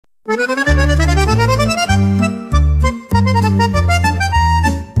Hi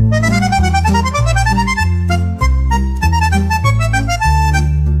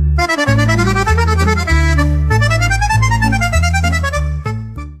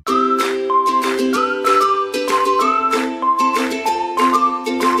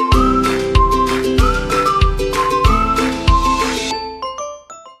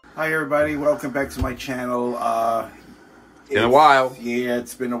everybody, welcome back to my channel. In a while. Yeah,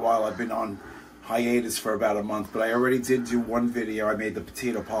 it's been a while. I've been on hiatus for about a month, but I already did do one video. I made the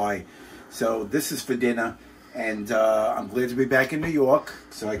potato pie. So this is for dinner, and I'm glad to be back in New York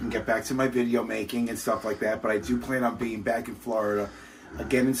so I can get back to my video making and stuff like that. But I do plan on being back in Florida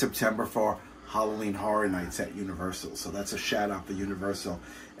again in September for Halloween Horror Nights at Universal. So that's a shout out for Universal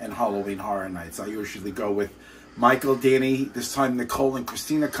and Halloween Horror Nights. I usually go with Michael, Danny, this time Nicole and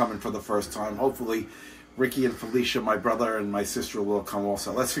Christina coming for the first time. Hopefully Ricky and Felicia, my brother and my sister, will come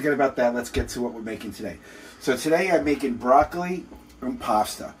also. Let's forget about that. Let's get to what we're making today. So today I'm making broccoli and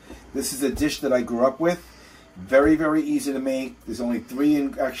pasta. This is a dish that I grew up with. Very, very easy to make. There's only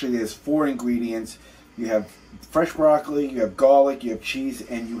there's 4 ingredients. You have fresh broccoli, you have garlic, you have cheese,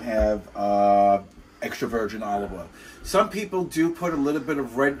 and you have extra virgin olive oil. Some people do put a little bit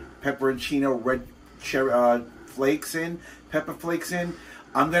of red pepperoncino, red cherry pepper flakes in.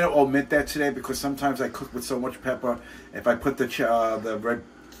 I'm going to omit that today because sometimes I cook with so much pepper. If I put the red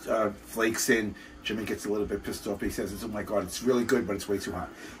flakes in, Jimmy gets a little bit pissed off. He says, "Oh my God, it's really good, but it's way too hot."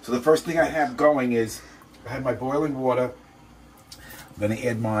 So the first thing I have going is I have my boiling water. I'm going to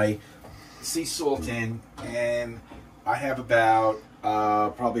add my sea salt in, and I have about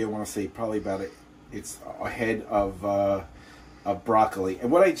probably about it's a head of broccoli. And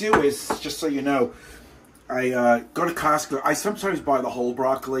what I do is, just so you know, I go to Costco. I sometimes buy the whole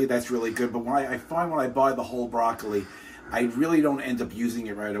broccoli. That's really good. But when I find when I buy the whole broccoli, I really don't end up using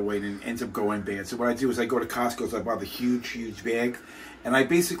it right away, and it ends up going bad. So what I do is I go to Costco. So I buy the huge bag, and I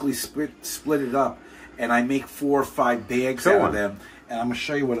basically split it up, and I make 4 or 5 bags out of them. And I'm going to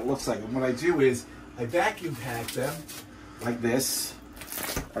show you what it looks like. And what I do is I vacuum pack them like this.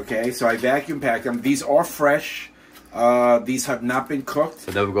 Okay, so I vacuum pack them. These are fresh. These have not been cooked.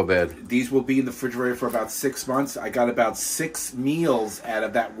 They'll never go bad. These will be in the refrigerator for about 6 months. I got about 6 meals out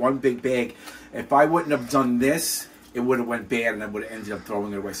of that one big bag. If I wouldn't have done this, it would have went bad and I would have ended up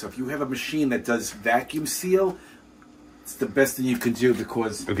throwing it away. So if you have a machine that does vacuum seal, it's the best thing you can do,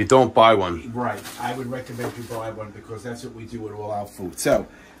 because if you don't buy one, right, I would recommend you buy one, because that's what we do with all our food. So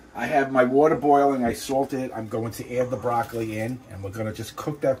I have my water boiling. I salted it. I'm going to add the broccoli in, and we're going to just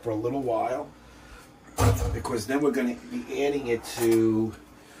cook that for a little while, because then we're going to be adding it to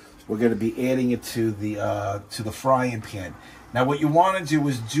the frying pan. Now what you want to do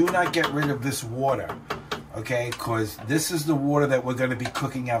is do not get rid of this water, okay? Because this is the water that we're going to be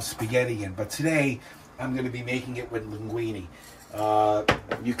cooking our spaghetti in. But today I'm going to be making it with linguine.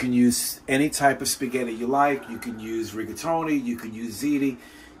 You can use any type of spaghetti you like. You can use rigatoni. You can use ziti.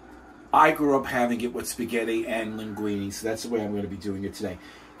 I grew up having it with spaghetti and linguine, so that's the way I'm going to be doing it today.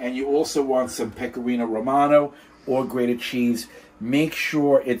 And you also want some Pecorino Romano or grated cheese. Make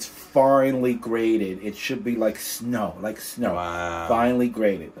sure it's finely grated. It should be like snow, Wow. Finely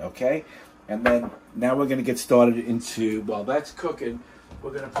grated, okay? And then now we're going to get started into, while that's cooking,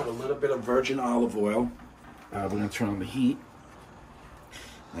 we're going to put a little bit of virgin olive oil. We're going to turn on the heat.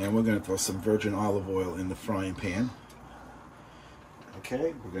 And we're going to throw some virgin olive oil in the frying pan.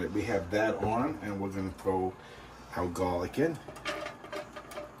 Okay, we have that on, and we're going to throw our garlic in.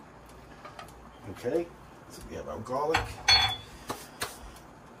 Okay, so we have our garlic.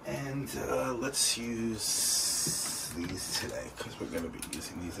 And let's use these today, because we're going to be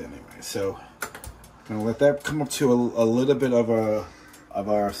using these anyway. So I'm going to let that come up to a little bit of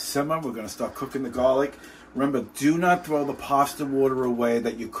our simmer. We're going to start cooking the garlic. Remember, do not throw the pasta water away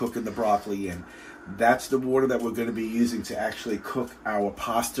that you're cooking the broccoli in. That's the water that we're going to be using to actually cook our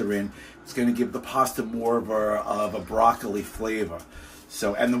pasta in. It's going to give the pasta more of a broccoli flavor.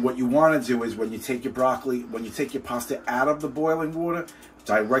 So, and then what you want to do is when you take your pasta out of the boiling water,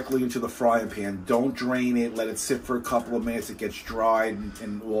 directly into the frying pan. Don't drain it. Let it sit for a couple of minutes. It gets dried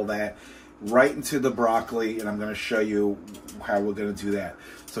and all that. Right into the broccoli, and I'm going to show you how we're going to do that.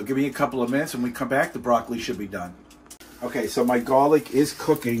 So give me a couple of minutes. When we come back, the broccoli should be done. Okay, so my garlic is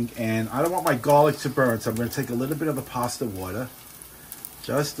cooking, and I don't want my garlic to burn, so I'm going to take a little bit of the pasta water,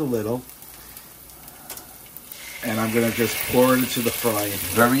 just a little, and I'm going to just pour it into the frying pan.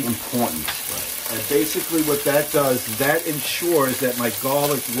 Very important. Right. And basically what that does, that ensures that my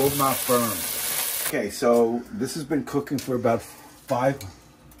garlic will not burn. Okay, so this has been cooking for about 5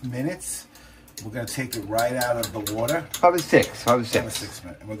 minutes. We're going to take it right out of the water. Probably 6. Probably About 6. 6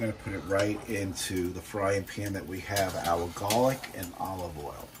 minutes. And we're going to put it right into the frying pan that we have our garlic and olive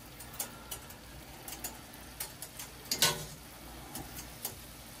oil.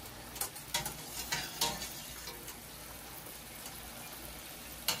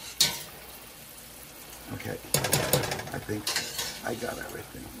 Okay, I think I got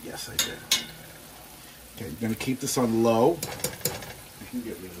everything. Yes, I did. Okay, you're going to keep this on low. You can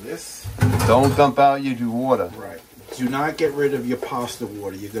get rid of this. Don't dump out your water. Right. Do not get rid of your pasta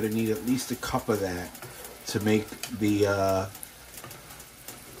water. You're going to need at least a cup of that to make the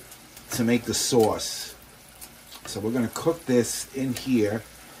sauce. So we're going to cook this in here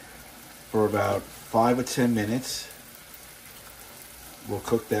for about 5 or 10 minutes. We'll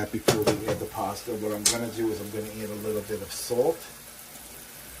cook that before we add the pasta. What I'm going to do is I'm going to add a little bit of salt,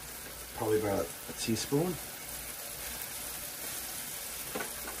 probably about a teaspoon.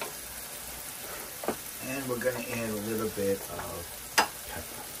 And we're going to add a little bit of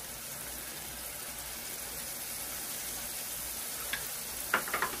pepper.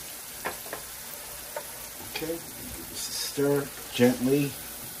 Okay, give this a stir gently.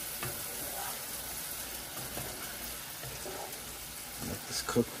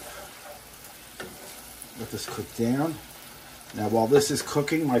 Let this cook down. Now while this is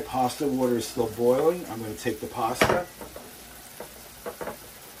cooking, my pasta water is still boiling. I'm going to take the pasta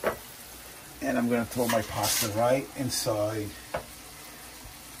and I'm going to throw my pasta right inside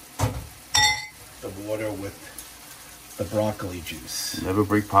the water with the broccoli juice. Never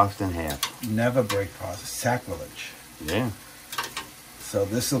break pasta in half. Never break pasta. Sacrilege. Yeah. So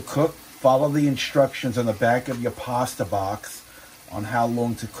this will cook. Follow the instructions on the back of your pasta box on how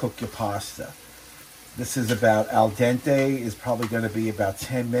long to cook your pasta. This is about al dente, is probably going to be about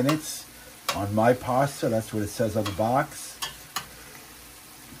 10 minutes on my pasta. That's what it says on the box.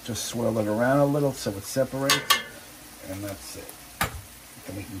 Just swirl it around a little so it separates, and that's it.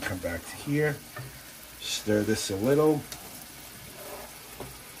 Then we can come back to here, stir this a little.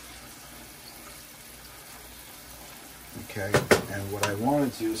 Okay, and what I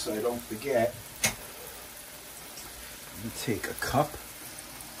want to do so I don't forget, I'm going to take a cup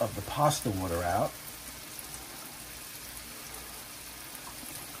of the pasta water out.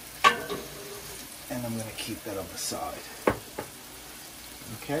 And I'm going to keep that on the side.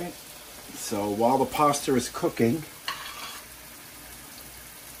 Okay, so while the pasta is cooking,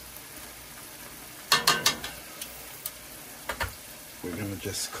 we're going to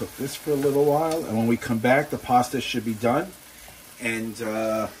just cook this for a little while. And when we come back, the pasta should be done. And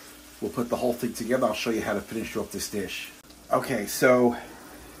we'll put the whole thing together. I'll show you how to finish off this dish. Okay, so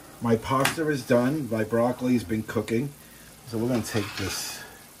my pasta is done. My broccoli has been cooking. So we're going to take this.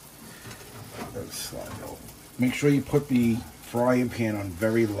 Slide over. Make sure you put the frying pan on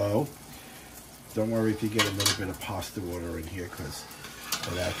very low. Don't worry if you get a little bit of pasta water in here because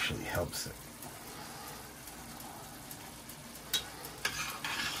it actually helps it.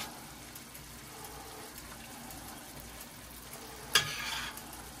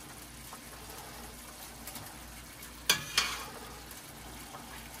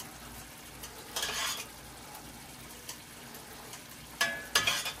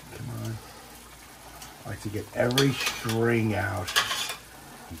 To get every string out.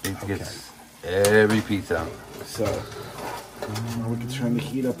 I think okay. Gets every piece out. So we can turn the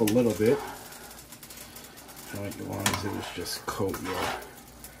heat up a little bit. As long as it is just coat your.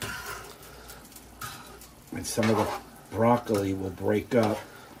 And some of the broccoli will break up.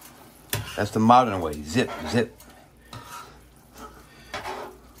 That's the modern way. Zip, zip.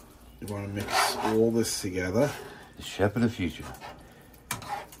 You want to mix all this together. The chef of the future.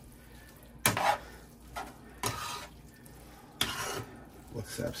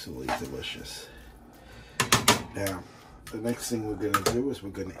 Looks absolutely delicious. Now, the next thing we're going to do is we're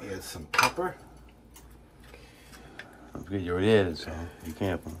going to add some pepper. Don't forget you already added, so be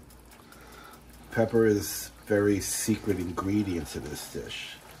careful. Pepper is very secret ingredient to this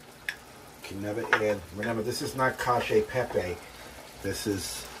dish. You can never add, remember this is not cacio pepe. This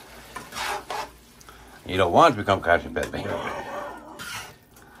is... You don't want to become cacio pepe.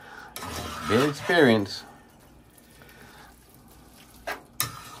 Big experience.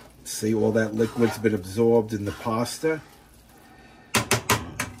 See, all that liquid's been absorbed in the pasta.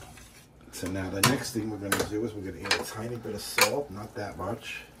 So now the next thing we're going to do is we're going to add a tiny bit of salt, not that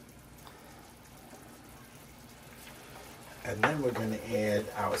much. And then we're going to add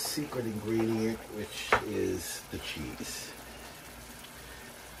our secret ingredient, which is the cheese.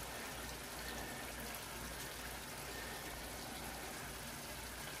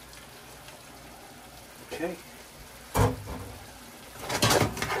 Okay.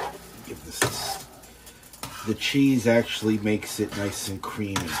 Give this a the cheese actually makes it nice and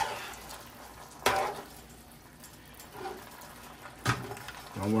creamy.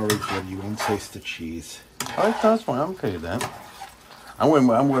 Don't worry, Jim, you won't taste the cheese. All right, that's fine. I'm okay with that. I'm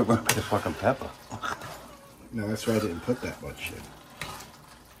worried about the fucking pepper. No, that's why I didn't put that much in.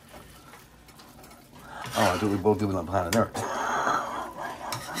 Oh, I thought we both doing on planet Earth. No,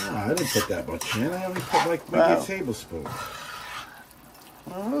 I didn't put that much in. I only put like maybe a tablespoon.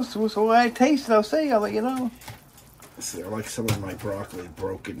 Well, so when I taste it, I'll let you know. See, I like some of my broccoli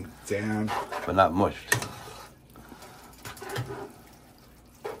broken down. But not mushed.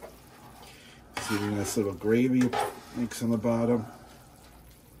 See the nice little gravy mix on the bottom.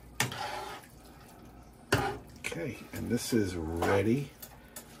 Okay, and this is ready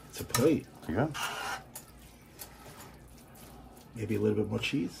to plate. You go. Maybe a little bit more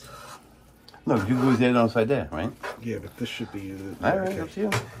cheese. No, you lose that outside there, right? Yeah, but this should be... All right, up to you.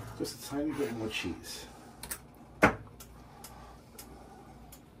 Just a tiny bit more cheese.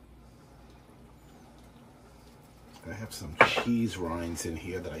 I have some cheese rinds in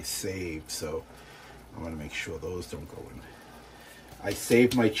here that I saved, so I want to make sure those don't go in. I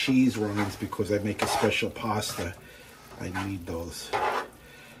saved my cheese rinds because I make a special pasta. I need those.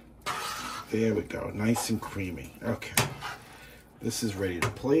 There we go, nice and creamy. Okay, this is ready to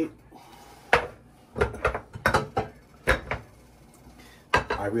plate.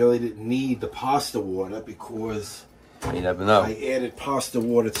 I really didn't need the pasta water because you never know. I added pasta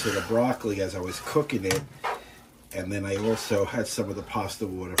water to the broccoli as I was cooking it, and then I also had some of the pasta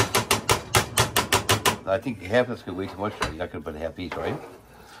water. I think half of this could be way too much. You're not going to put half each, right?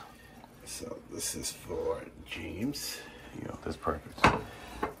 So this is for James. Yeah, that's perfect. I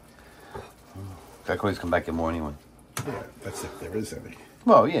can always come back in more anyway. Yeah, that's if there is any.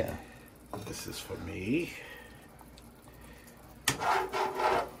 Well, yeah. This is for me.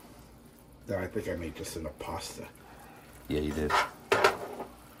 No, I think I made just enough pasta. Yeah, you did.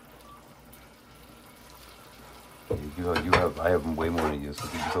 You have. I have way more than you, so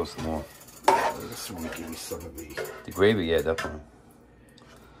you can toast some more. I just want to give you some of the gravy. Yeah, definitely.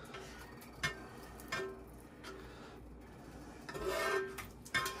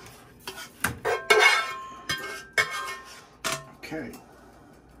 Okay.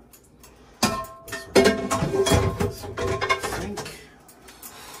 Sink.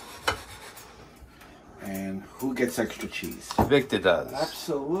 And who gets extra cheese? Victor does.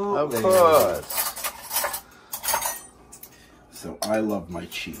 Absolutely. Of course. So I love my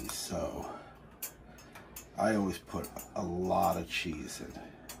cheese, so I always put a lot of cheese in.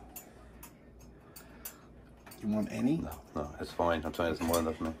 You want any? No, it's fine. I'm telling you, it's more than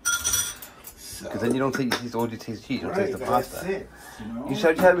enough for me. Because So, then you don't taste cheese, all you taste cheese. You don't taste the pasta. That's it. You know? You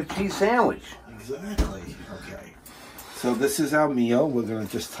said you had a cheese sandwich. Exactly. Okay. So this is our meal. We're going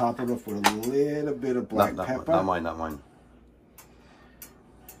to just top it off with a little bit of black pepper. Not mine, not mine.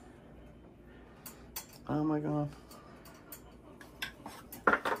 Oh my God.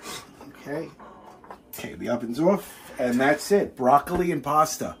 Okay. Okay, the oven's off, and that's it. Broccoli and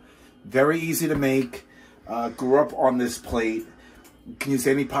pasta. Very easy to make. Grew up on this plate. You can use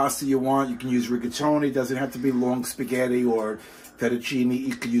any pasta you want. You can use rigatoni. It doesn't have to be long spaghetti or fettuccine.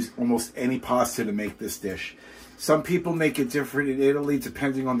 You can use almost any pasta to make this dish. Some people make it different in Italy,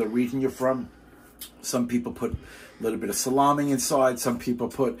 depending on the region you're from. Some people put a little bit of salami inside. Some people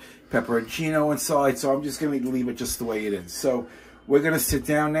put pepperoncino inside. So I'm just going to leave it just the way it is. So we're going to sit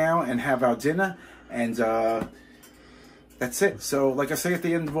down now and have our dinner. And that's it. So like I say at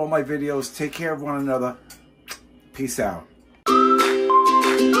the end of all my videos, take care of one another. Peace out.